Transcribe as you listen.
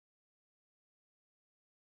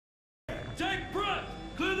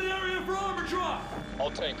All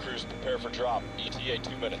tank crews prepare for drop. ETA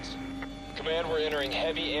 2 minutes. Command, we're entering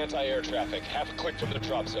heavy anti-air traffic. Half a click from the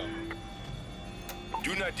drop zone.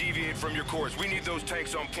 Do not deviate from your course. We need those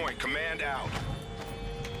tanks on point. Command out.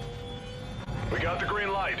 We got the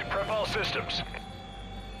green light. Prep all systems.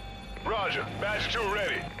 Roger. Badge 2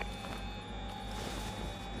 ready.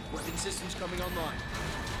 Weapon systems coming online.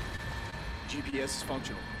 GPS is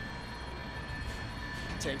functional.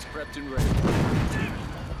 Tanks prepped and ready.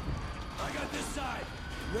 I got this side.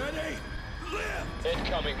 Ready? Lift!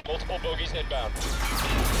 Incoming. Multiple bogies inbound.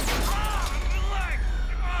 Leg!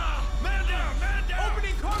 Man down! Man down!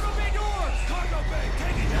 Opening cargo bay doors! Cargo bay!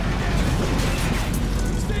 Taking heavy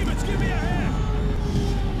damage! Stevens, give me a hand!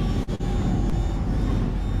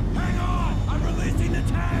 Hang on! I'm releasing the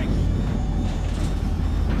tank!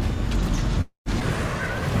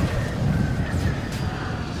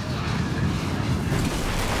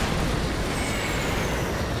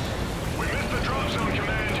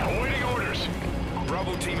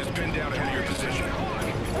 Bravo team is pinned down ahead of your position.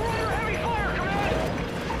 We're under heavy fire, Command!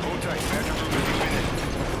 Hold tight. Badger group is defended.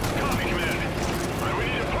 Copy, Command. Right, we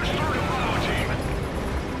need to push through to Bravo team.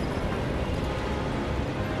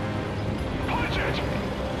 Punch it!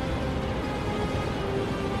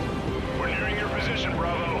 We're nearing your position,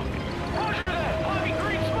 Bravo. Roger that! Popping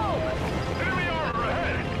green smoke! Enemy armor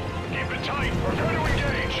ahead! Keep it tight. Prepare to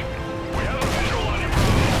engage. We have a visual on you,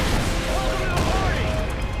 Bravo. Welcome to the party!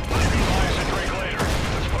 Maybe fires and drink later.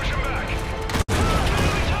 Let's push him back.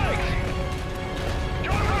 Enemy tanks!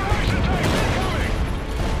 Gun runways and tanks incoming!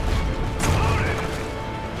 Loaded!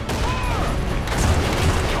 Fire!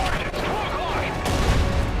 Targets, 12 o'clock!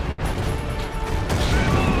 Sim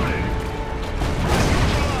loaded! Threat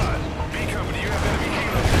neutralized! B Company, you have enemy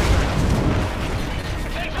helos inbound.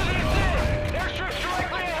 Tanks are in sight! Airstrip's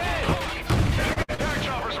directly ahead! Enemy attack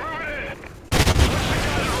choppers moving in! Push the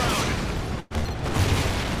guys around!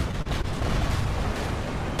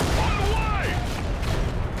 On the way!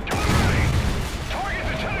 Gun ready! Target's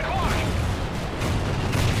at 10 o'clock!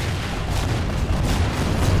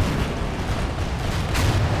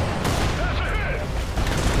 That's a hit!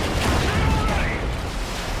 Signal ready!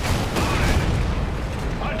 Loaded!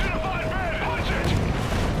 Identified man! Punch it!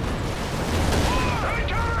 Fire!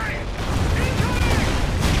 Incoming! Incoming!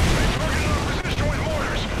 They targeted our position with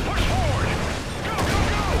mortars! Push forward! Go, go,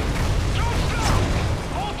 go! Don't stop!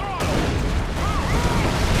 Full throttle! Move, move!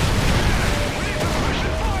 We need some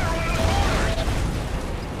efficient fire on those mortars!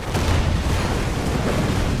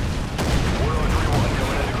 Oil 3-1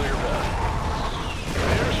 coming in to clear path. The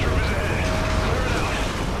airstrip is ahead. Clear it out.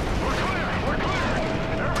 We're clear! We're clear!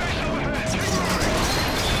 Everybody still ahead! Keep moving!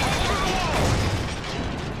 Up through the wall!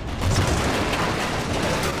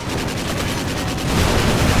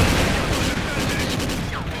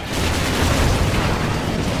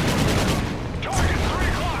 Target 3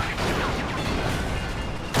 o'clock!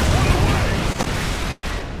 On the way!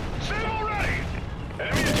 Signal ready!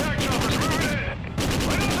 Enemy attack choppers moving in!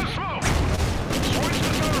 Let out some smoke! Switch to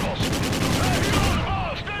thermals! Hey, helos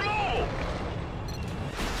above! Stay mobile!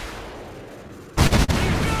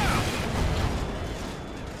 He's down!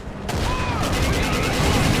 Fire! We got this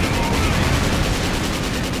one!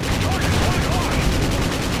 Target 1 o'clock!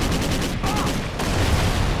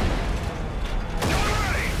 Gun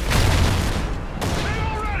ready!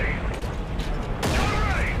 Signal ready! Gun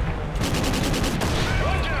ready!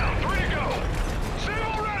 Run down! 3 to go!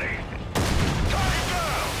 Signal ready! Target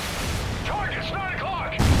down! Target's 9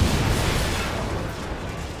 o'clock!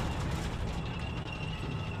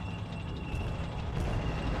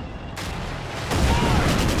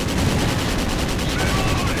 Signal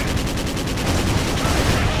loaded!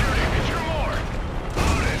 Shooting! Get 2 more!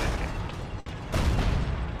 Loaded!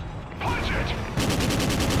 Punch it! Fire!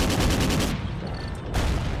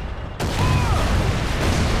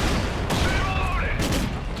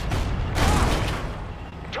 Signal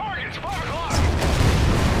loaded! Target's 5 o'clock!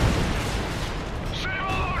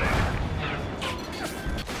 Signal loaded!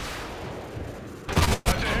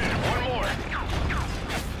 That's a hit. 1 more.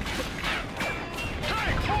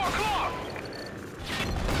 Tank, 4 o'clock!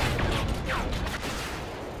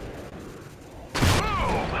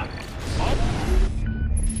 Boom!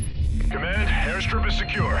 Command, airstrip is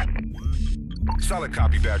secure. Solid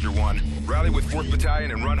copy, Badger 1. Rally with 4th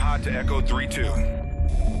Battalion and run hot to Echo 3-2.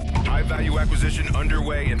 High-value acquisition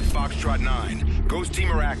underway in Foxtrot 9. Ghost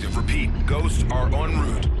team are active. Repeat, Ghosts are en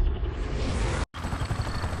route.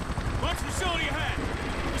 Launch facility ahead!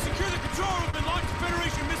 We secure the control room and launch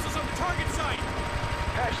Federation missiles on the target site!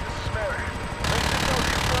 Cash, this is Mary. Vincent knows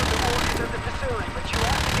confirmed the warriors at the facility, but you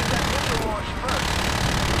have to get that missile launched first.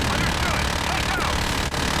 Understood! Heads out!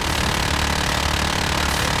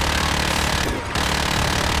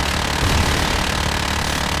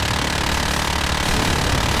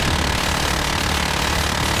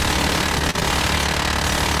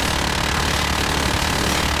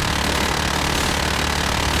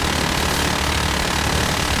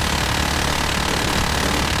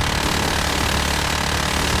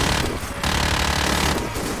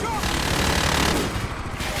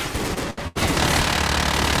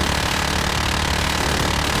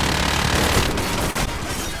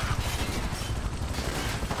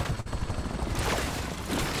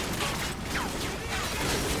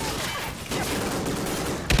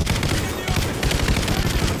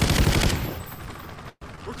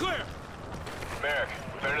 Merrick,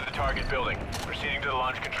 we've entered the target building. Proceeding to the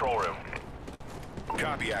launch control room.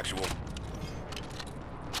 Copy, actual.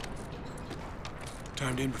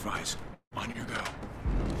 Time to improvise. On your go.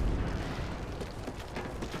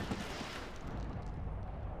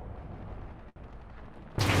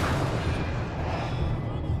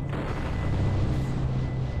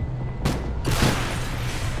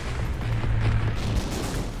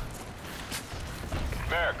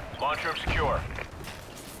 Merrick, launch room secure.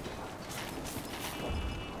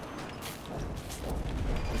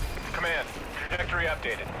 Command, trajectory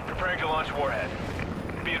updated. Preparing to launch warhead.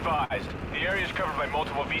 Be advised, the area is covered by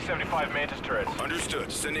multiple V-75 Mantis turrets.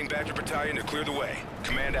 Understood. Sending Badger Battalion to clear the way.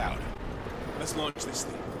 Command out. Let's launch this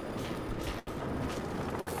thing.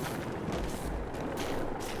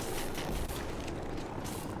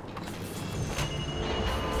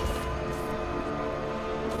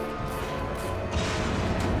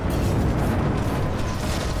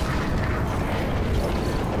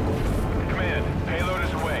 Command, payload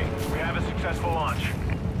is away. We have a successful launch.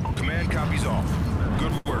 Command copies all.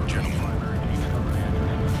 Good work, gentlemen.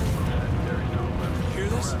 Hear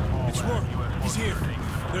this? It's Rourke. He's here.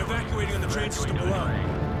 They're evacuating on the train system below.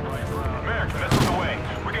 Merrick, missiles away.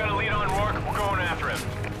 We got a lead on Rourke. We're going after him.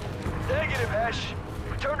 Negative, Hesh.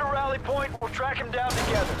 Return to rally point. We'll track him down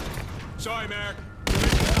together. Sorry, Merrick. Your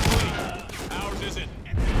mission's complete. Ours isn't.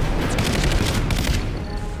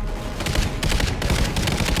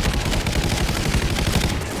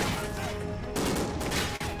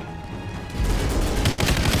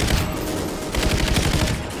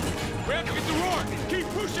 We have to get to Rourke. Keep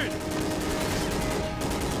pushing.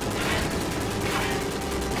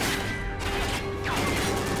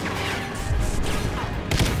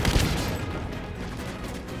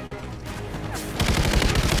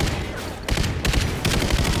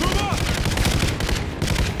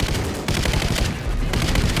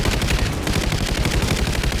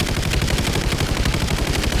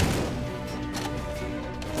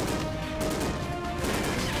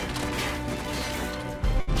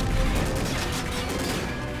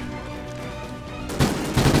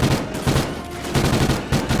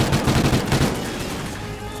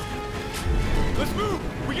 Let's move!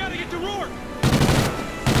 We gotta get to Rourke!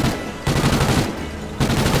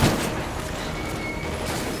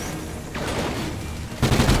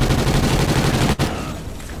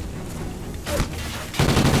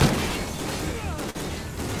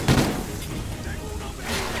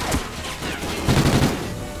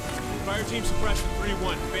 Fire team suppressed at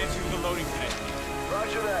 3-1, advancing to the loading bay.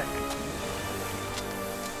 Roger that.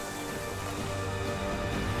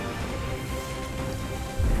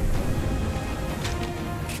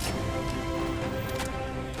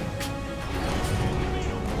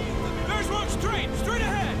 There's Rourke's train! Straight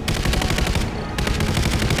ahead!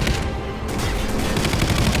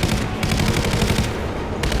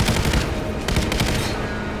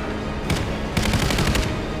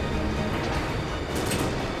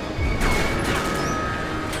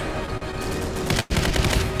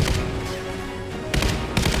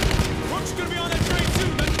 Rourke's gonna be on that train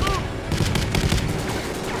soon! Let's move!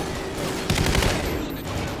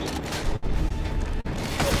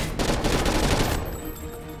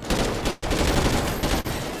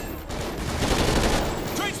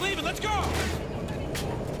 Train's leaving, let's go!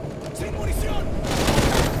 Sin munición!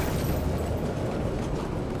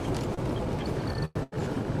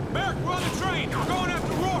 Merrick, we're on the train! We're going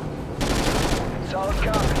after Rourke! Solid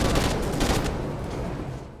copy.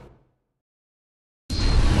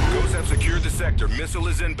 Ghosts have secured the sector. Missile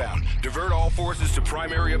is inbound. Divert all forces to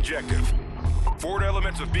primary objective. Forward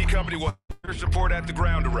elements of B Company will have support at the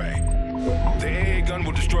ground array. The AA gun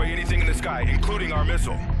will destroy anything in the sky, including our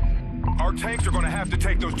missile. Our tanks are going to have to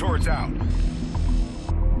take those turrets out.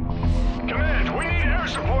 Command, we need air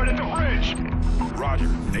support at the bridge. Roger.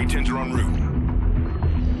 A-10s are en route.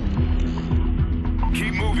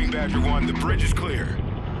 Keep moving, Badger 1. The bridge is clear.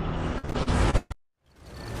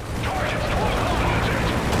 Target's 12 opposite.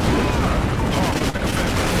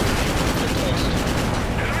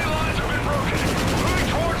 Enemy lines have been broken. Moving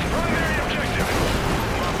towards primary objective.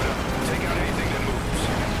 Take out anything that moves.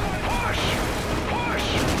 Push! Push!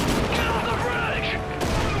 Get on the bridge!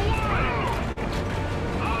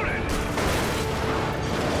 Loaded!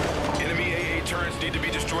 Enemy AA turrets need to be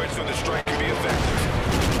destroyed so the strike can be effective.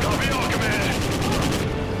 Copy all, Command.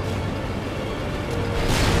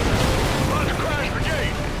 About to crash the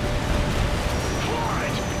gate. Fly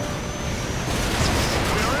it!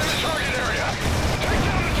 We are in the target area. Take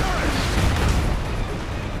down the turrets.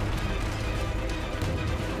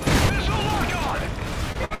 Missile lock on!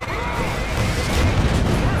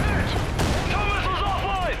 We're hit! Two missiles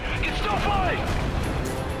offline! Can still fight!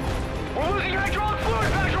 We're losing hydraulics!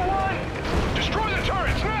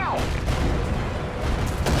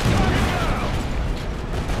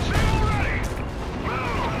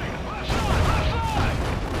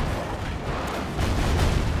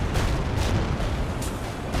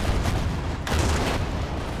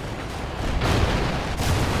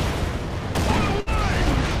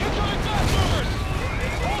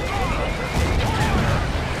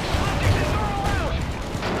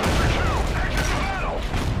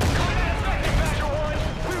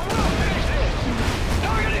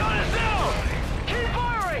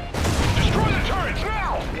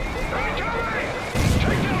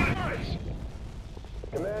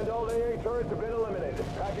 This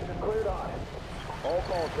package is cleared on. All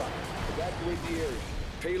call signs. Evacuate the area.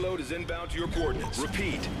 Payload is inbound to your coordinates.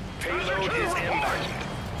 Repeat, payload is inbound.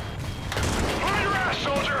 On your ass,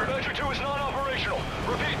 soldier! Measure 2 is non-operational.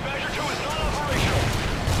 Repeat, Measure 2 is non-operational.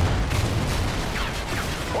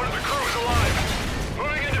 One of the crew is alive.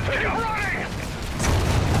 Moving into pickup. Keep running!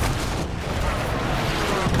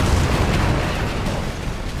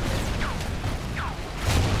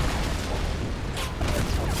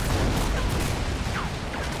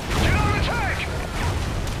 Get on the tank!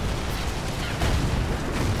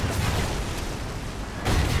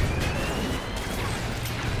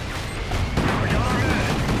 We got our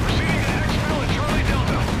men. Proceeding to exfil at Charlie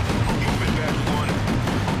Delta. Movement Badger 1.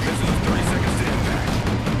 Missiles 30 seconds to impact.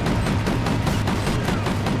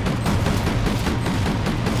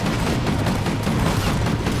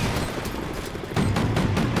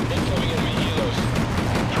 Incoming enemy helos.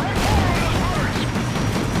 Direct fire on those birds!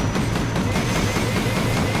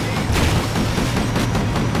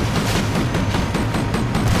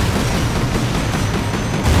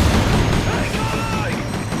 Hey, Charlie!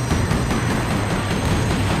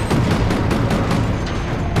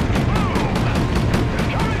 It's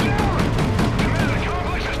coming down! Command, the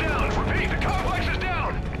complex is down! Repeat, the complex is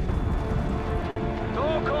down! To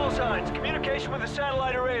all call signs, communication with the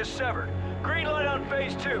satellite array is severed. Green light on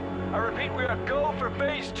phase 2. I repeat, we are go for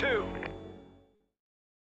phase 2.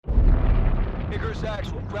 Icarus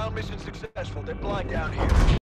Actual, ground mission successful. They're blind down here.